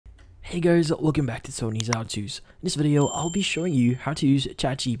Hey guys, welcome back to Tony's How To's. In this video, I'll be showing you how to use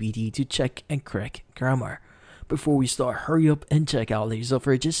ChatGPT to check and correct grammar. Before we start, hurry up and check out the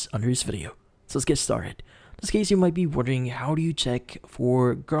suffrages under this video. So let's get started. In this case, you might be wondering, how do you check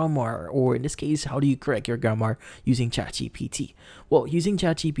for grammar, or in this case, how do you correct your grammar using ChatGPT? Well, using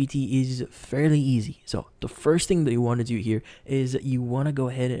ChatGPT is fairly easy. So the first thing that you want to do here is you want to go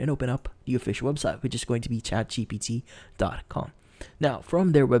ahead and open up the official website, which is going to be chatgpt.com. Now,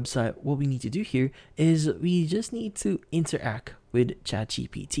 from their website, what we need to do here is we just need to interact with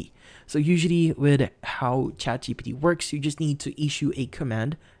ChatGPT. So usually with how ChatGPT works, you just need to issue a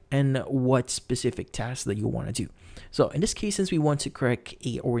command and what specific task that you want to do. So in this case, since we want to correct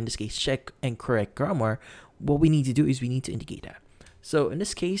or in this case, check and correct grammar, what we need to do is we need to indicate that. So in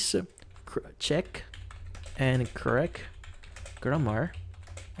this case, check and correct grammar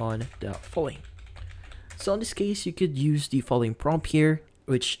on the following. So in this case, you could use the following prompt here,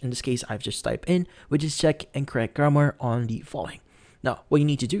 which in this case, I've just typed in, which is check and correct grammar on the following. Now, what you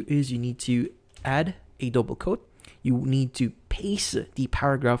need to do is you need to add a double quote. You need to paste the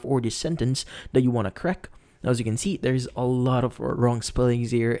paragraph or the sentence that you want to correct. Now, as you can see, there's a lot of wrong spellings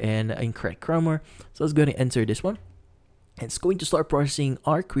here and incorrect grammar. So let's go ahead and enter this one. It's going to start processing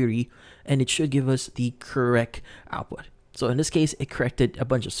our query, and it should give us the correct output. So in this case, it corrected a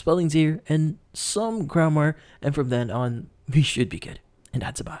bunch of spellings here and some grammar, and from then on, we should be good. And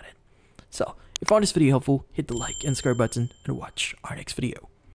that's about it. So, if you found this video helpful, hit the like and subscribe button and watch our next video.